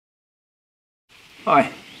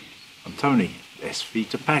Hi, I'm Tony, SV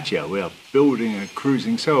Tapatya. We are building a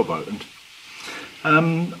cruising sailboat, and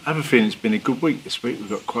I have a feeling it's been a good week this week. We've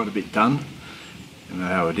got quite a bit done. You know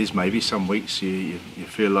how it is, maybe some weeks you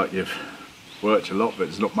feel like you've worked a lot but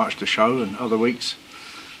there's not much to show, and other weeks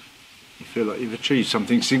you feel like you've achieved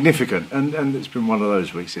something significant, and it's been one of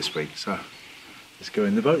those weeks this week. So let's go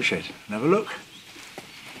in the boat shed and have a look.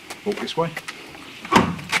 Walk this way.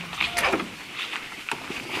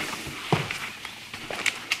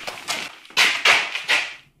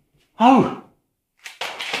 Oh!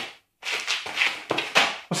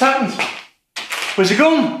 What's happened? Where's it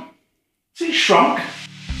gone? Has it shrunk?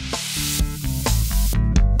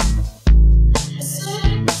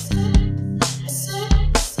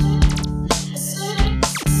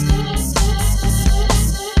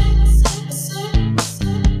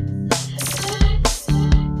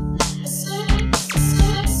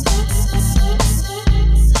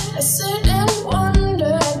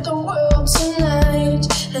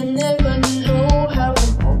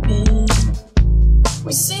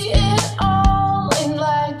 We see it all in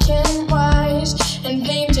black and white and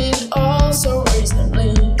painted all so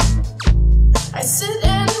reasonably. I sit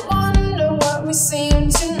and wonder what we seem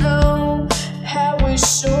to know, how we're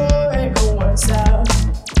sure it all works out.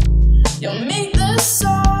 You'll make the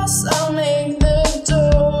sauce, I'll make the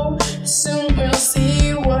dough. Soon we'll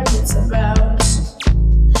see what it's about.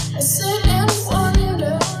 I sit and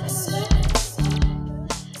wonder.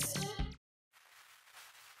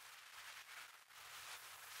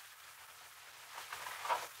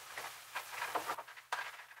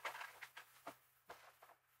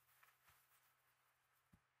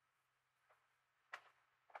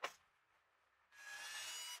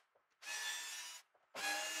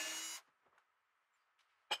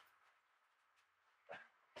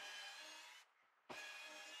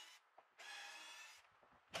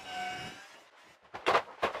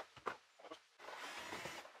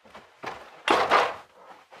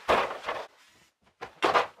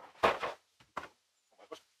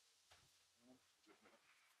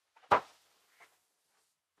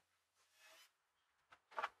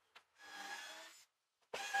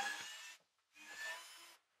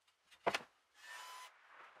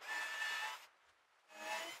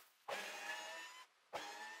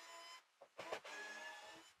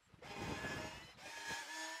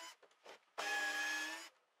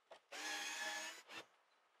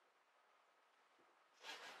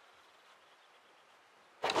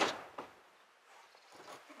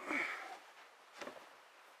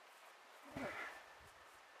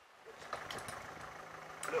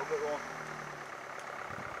 A little bit more.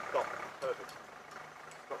 Stop. Perfect.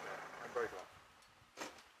 Stop there. And brake on.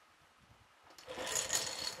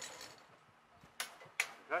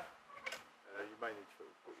 Okay. You may need to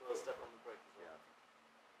put your step on the brake as well.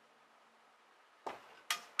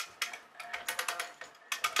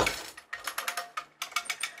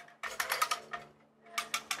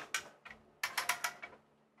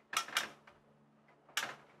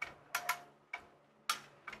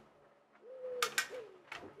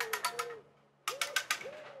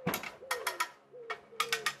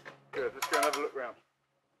 Good, let's go and have a look round.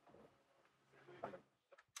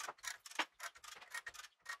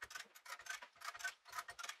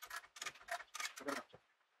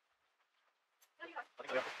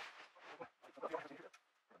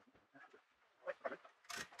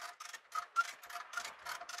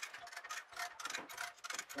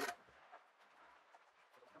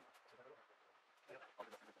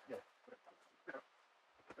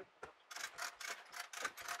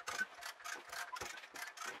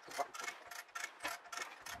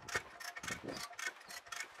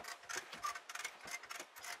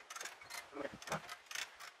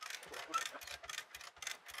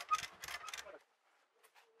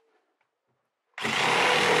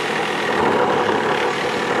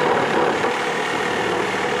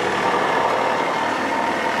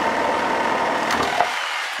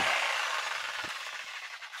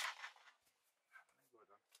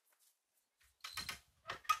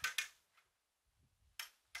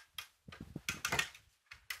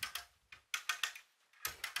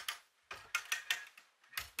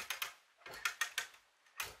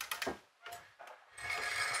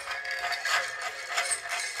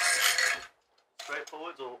 Straight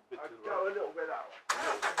forwards or a bit to the right? Go a little bit that way.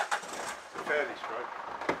 Fairly straight.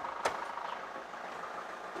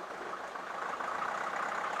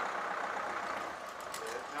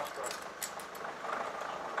 Yeah, now straight.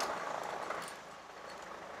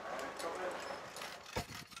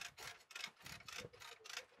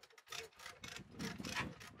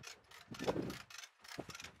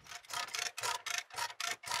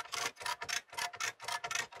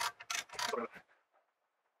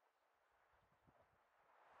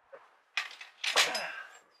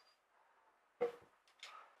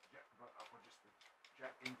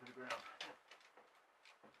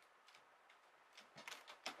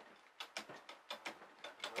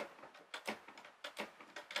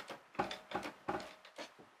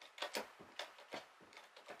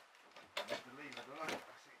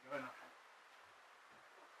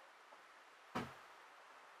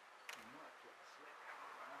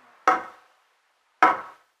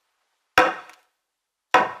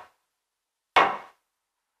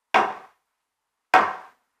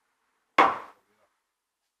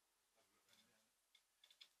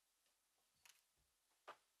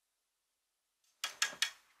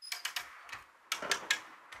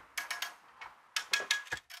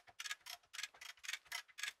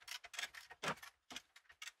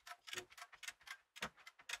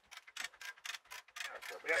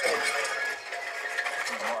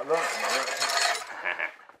 I learnt it.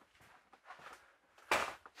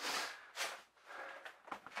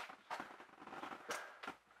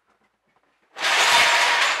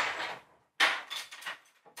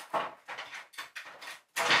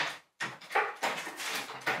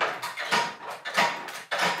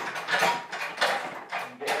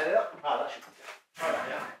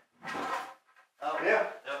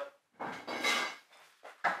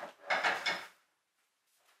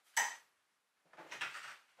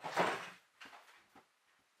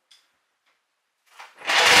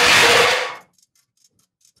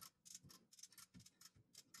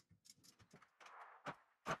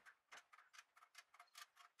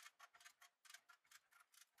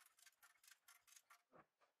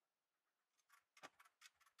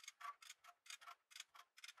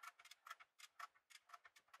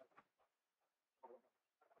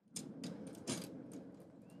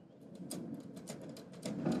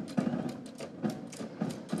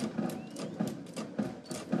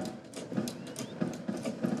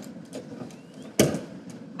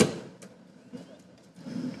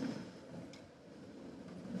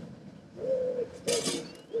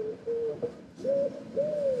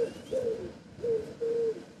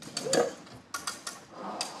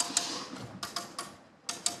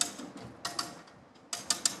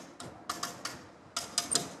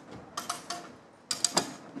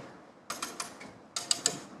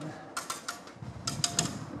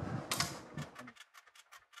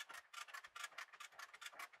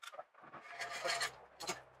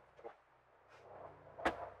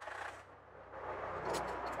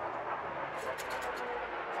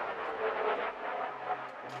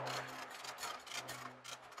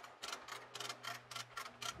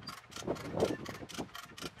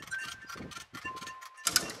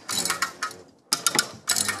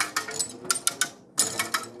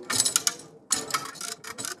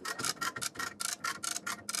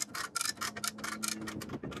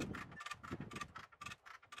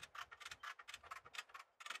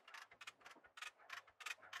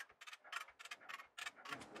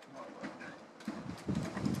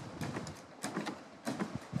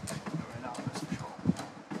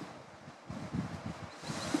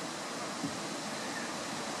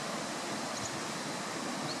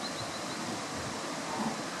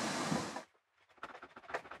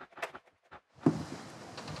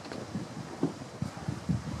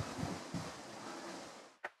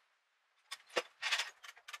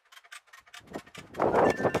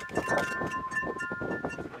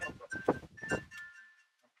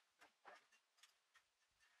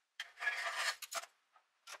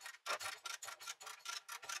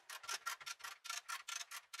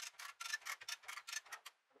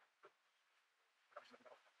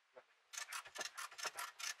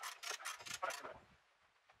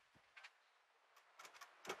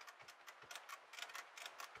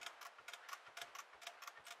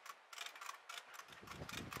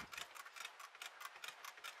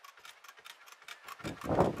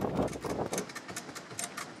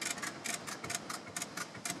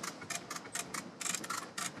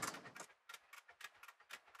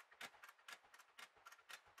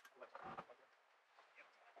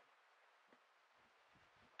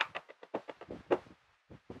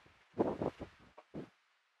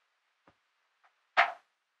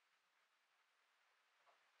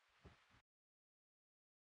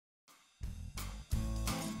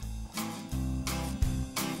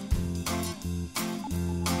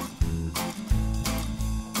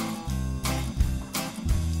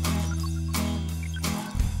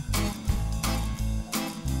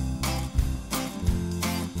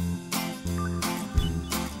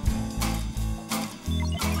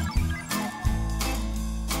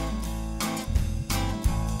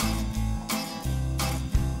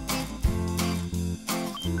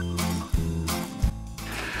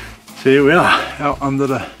 So here we are, out under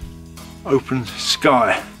the open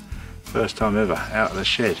sky. First time ever out of the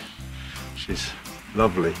shed, which is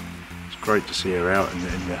lovely. It's great to see her out in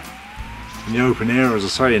the open air, as I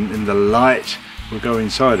say, in the light. We'll go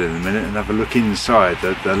inside in a minute and have a look inside.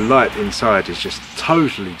 The light inside is just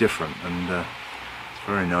totally different, and it's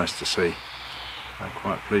very nice to see. I'm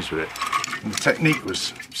quite pleased with it. And the technique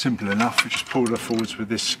was simple enough. We just pulled her forwards with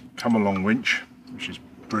this come-along winch, which is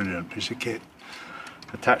a brilliant piece of kit.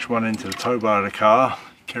 Attach one into the tow bar of the car.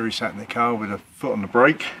 Kerry sat in the car with her foot on the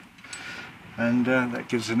brake, and that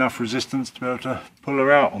gives enough resistance to be able to pull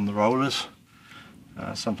her out on the rollers.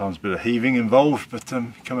 Sometimes a bit of heaving involved, but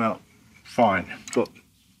come out fine. Got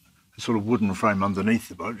a sort of wooden frame underneath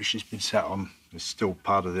the boat that she's been sat on. It's still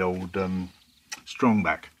part of the old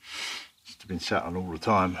strongback. It's been sat on all the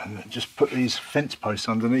time, and just put these fence posts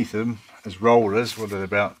underneath them as rollers. What are they,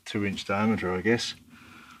 about 2-inch diameter, I guess.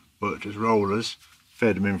 worked as rollers,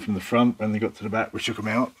 fed them in from the front. When they got to the back, we took them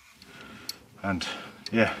out, and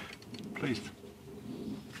yeah, pleased.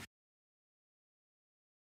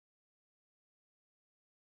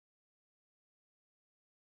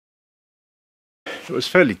 It was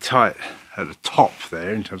fairly tight at the top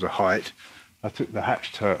there in terms of height. I took the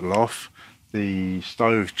hatch turtle off, the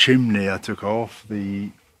stove chimney I took off,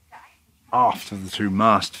 the aft of the two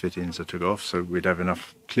mast fittings I took off, so we'd have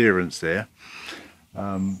enough clearance there,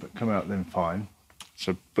 but come out then fine.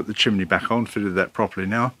 So put the chimney back on, fitted that properly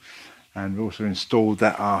now, and also installed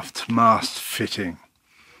that aft mast fitting.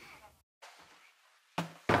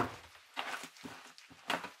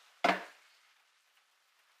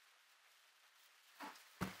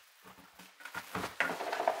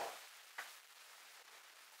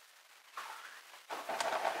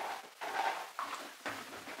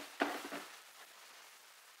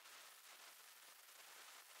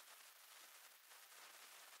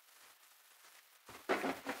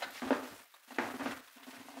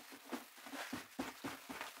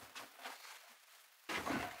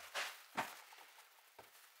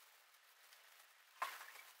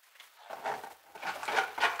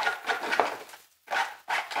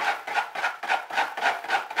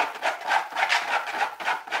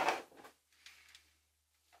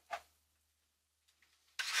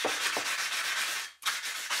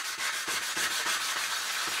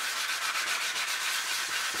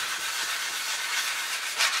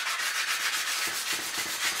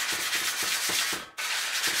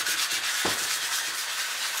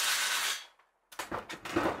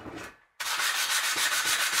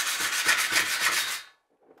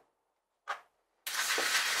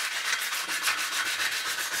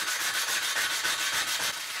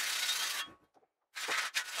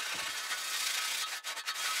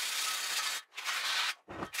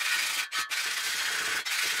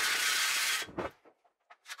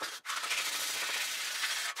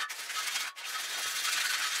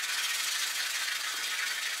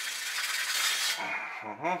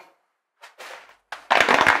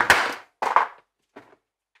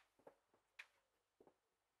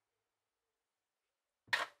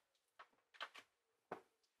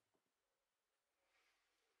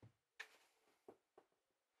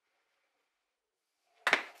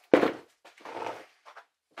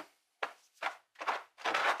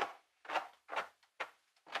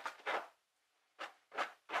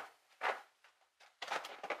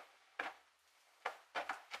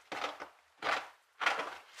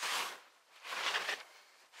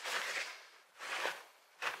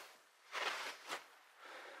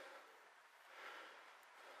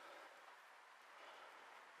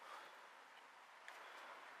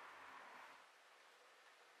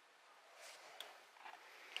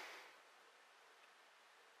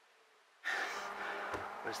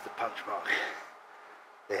 Where's the punch mark?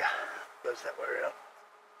 There, goes that way around.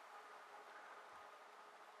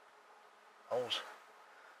 Holes.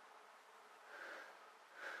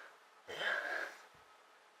 Yeah.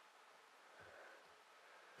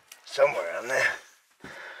 Somewhere around there,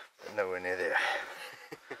 but nowhere near there.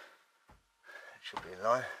 It should be in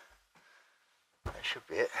line. That should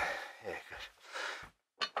be it. Yeah, good.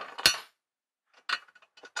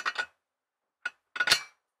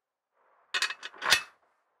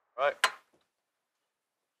 Right.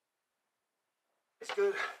 It's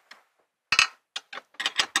good.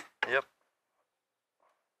 Yep.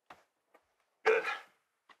 Good.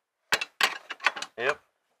 Yep.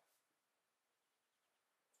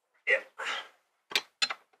 Yep.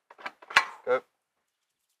 Go.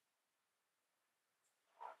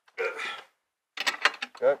 Good.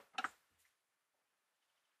 Go. A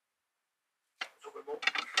little bit more.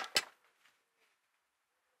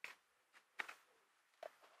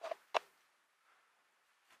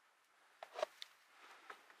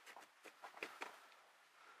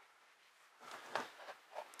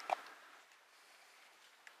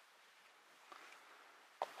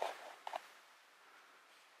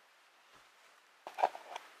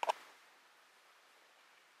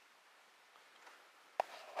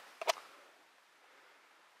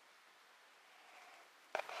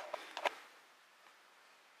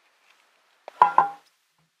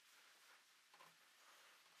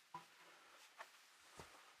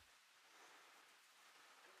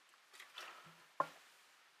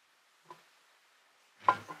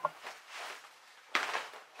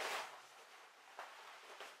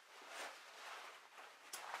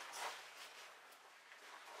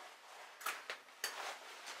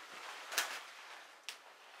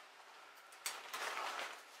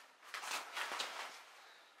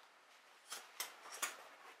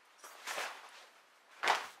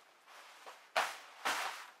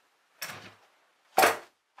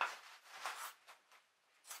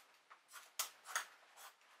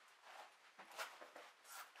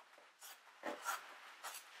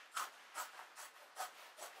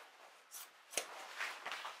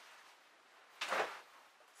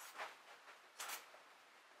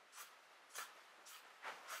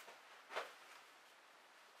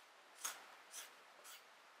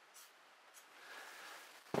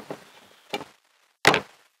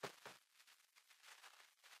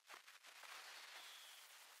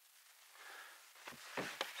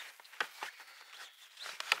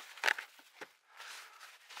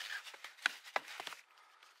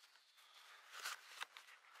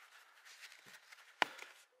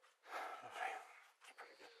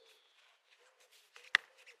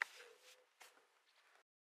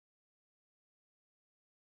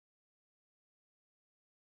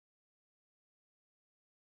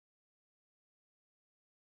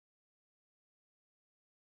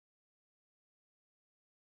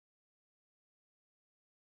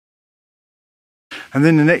 And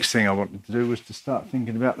then the next thing I wanted to do was to start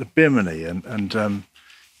thinking about the bimini, and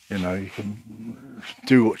you know, you can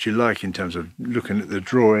do what you like in terms of looking at the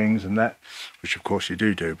drawings and that, which of course you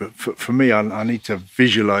do, but for me, I need to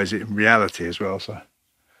visualize it in reality as well. So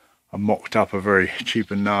I mocked up a very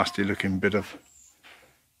cheap and nasty looking bit of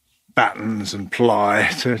battens and ply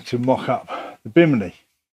to mock up the bimini.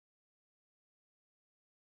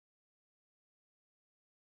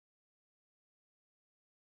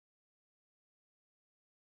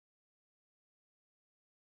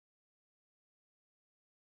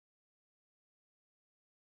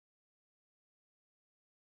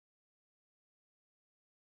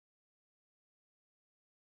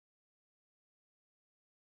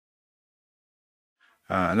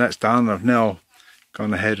 And that's done. I've now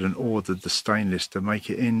gone ahead and ordered the stainless to make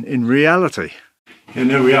it in reality. And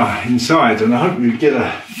there we are inside, and I hope you get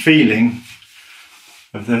a feeling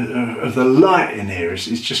of the light in here. It's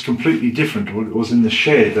just completely different to what it was in the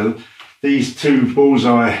shed. These two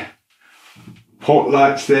bullseye pot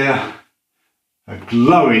lights there are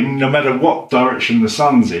glowing no matter what direction the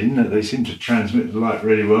sun's in. They seem to transmit the light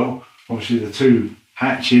really well. Obviously the two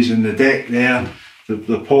hatches and the deck there,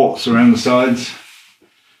 the ports around the sides.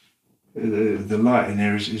 The light in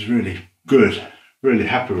there is really good, really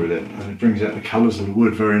happy with it, and it brings out the colours of the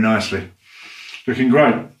wood very nicely. Looking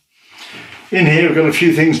great. In here we've got a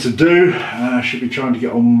few things to do. Should be trying to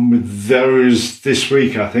get on with those this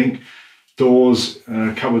week, I think. Doors,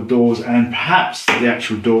 cupboard doors, and perhaps the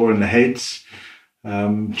actual door and the heads.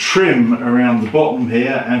 Trim around the bottom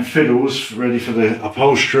here, and fiddles ready for the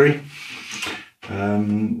upholstery.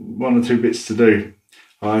 One or two bits to do.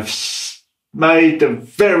 I've made the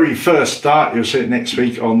very first start, you'll see it next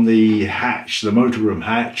week, on the hatch, the motorroom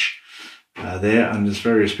hatch there, and there's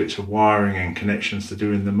various bits of wiring and connections to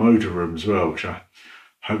do in the motorroom as well, which I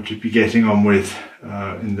hope to be getting on with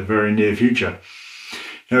in the very near future.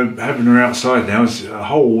 You know, having her outside now is a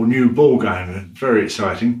whole new ball game, very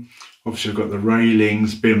exciting. Obviously I've got the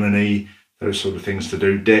railings, bimini, those sort of things to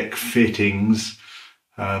do, deck fittings,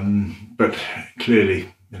 but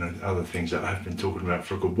clearly, you know, other things that I've been talking about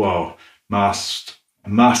for a good while.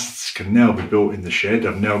 Masts can now be built in the shed.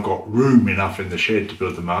 I've now got room enough in the shed to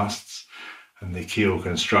build the masts and the keel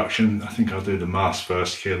construction. I think I'll do the mast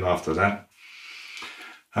first, keel after that.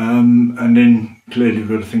 And then clearly we've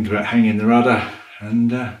got to think about hanging the rudder,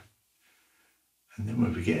 and then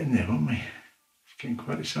we'll be getting there, won't we? It's getting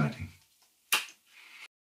quite exciting.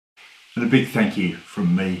 And a big thank you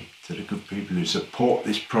from me to the good people who support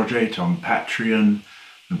this project on Patreon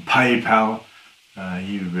and PayPal.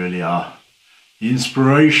 You really are the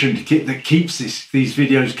inspiration that keeps these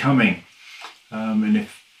videos coming. And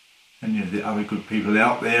if any of the other good people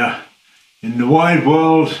out there in the wide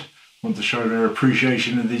world want to show their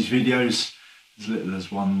appreciation of these videos, as little as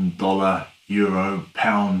 $1, euro,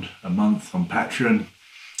 pound a month on Patreon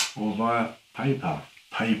or via PayPal.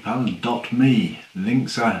 PayPal.me.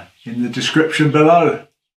 Links are in the description below.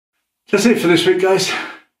 That's it for this week, guys.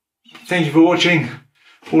 Thank you for watching.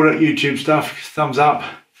 All that YouTube stuff, thumbs up,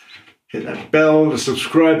 hit that bell, the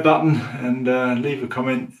subscribe button, and leave a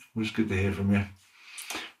comment. It was good to hear from you.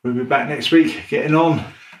 We'll be back next week, getting on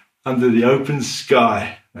under the open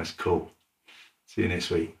sky. That's cool. See you next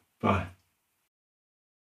week. Bye.